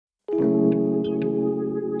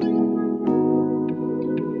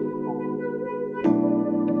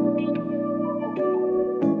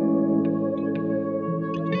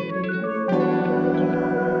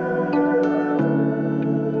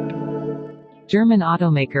German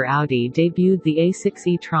automaker Audi debuted the A6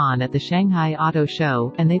 E-Tron at the Shanghai Auto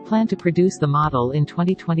Show, and they plan to produce the model in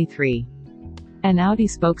 2023. An Audi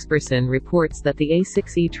spokesperson reports that the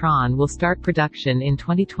A6 E-Tron will start production in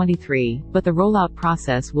 2023, but the rollout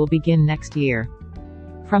process will begin next year.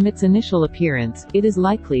 From its initial appearance, it is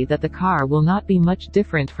likely that the car will not be much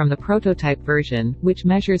different from the prototype version, which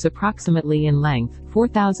measures approximately in length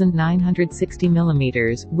 4,960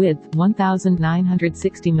 mm, width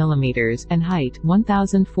 1,960 mm, and height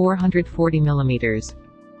 1,440 mm.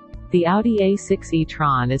 The Audi A6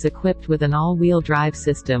 E-Tron is equipped with an all-wheel drive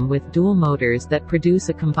system with dual motors that produce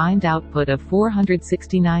a combined output of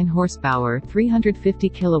 469 horsepower, 350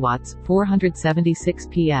 kilowatts, 476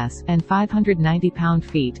 PS, and 590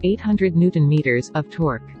 pound-feet, 800 Newton-meters of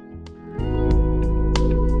torque.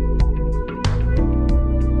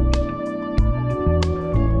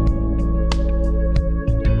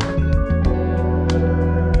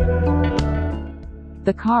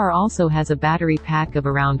 The car also has a battery pack of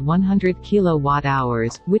around 100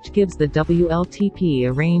 kilowatt-hours, which gives the WLTP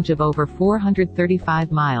a range of over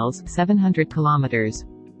 435 miles, 700 kilometers.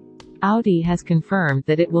 Audi has confirmed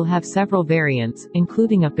that it will have several variants,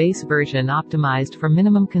 including a base version optimized for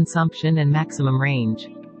minimum consumption and maximum range.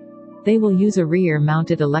 They will use a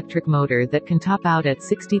rear-mounted electric motor that can top out at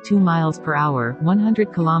 62 miles per hour,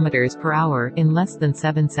 100 kilometers per hour, in less than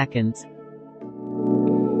 7 seconds.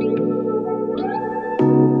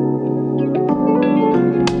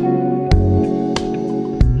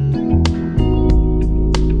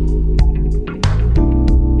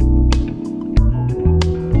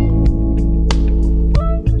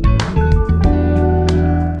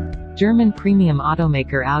 German premium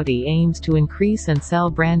automaker Audi aims to increase and sell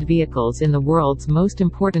brand vehicles in the world's most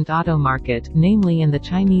important auto market, namely in the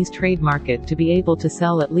Chinese trade market, to be able to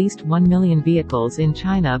sell at least 1 million vehicles in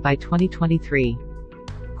China by 2023.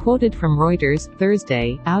 Quoted from Reuters,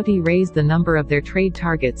 Thursday, Audi raised the number of their trade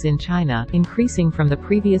targets in China, increasing from the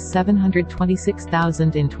previous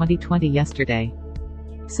 726,000 in 2020 yesterday.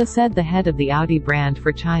 So said the head of the Audi brand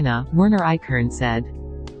for China, Werner Eichhorn said.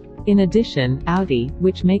 In addition, Audi,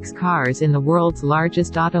 which makes cars in the world's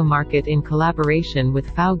largest auto market in collaboration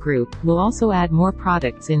with FAW Group, will also add more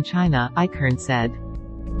products in China, Eichhorn said.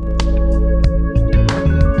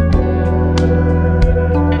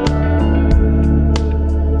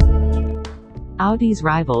 Audi's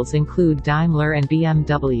rivals include Daimler and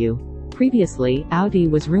BMW. Previously, Audi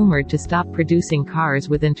was rumored to stop producing cars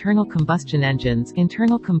with internal combustion engines,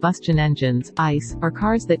 ICE, or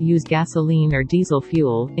cars that use gasoline or diesel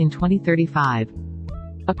fuel, in 2035.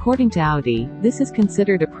 According to Audi, this is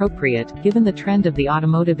considered appropriate, given the trend of the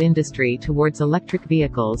automotive industry towards electric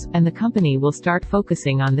vehicles, and the company will start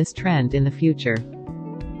focusing on this trend in the future.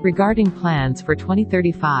 Regarding plans for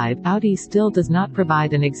 2035, Audi still does not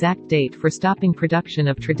provide an exact date for stopping production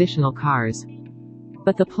of traditional cars.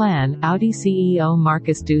 But the plan, Audi CEO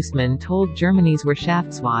Markus Duesmann told Germany's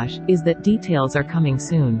Wirtschaftswoche, is that details are coming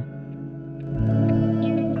soon.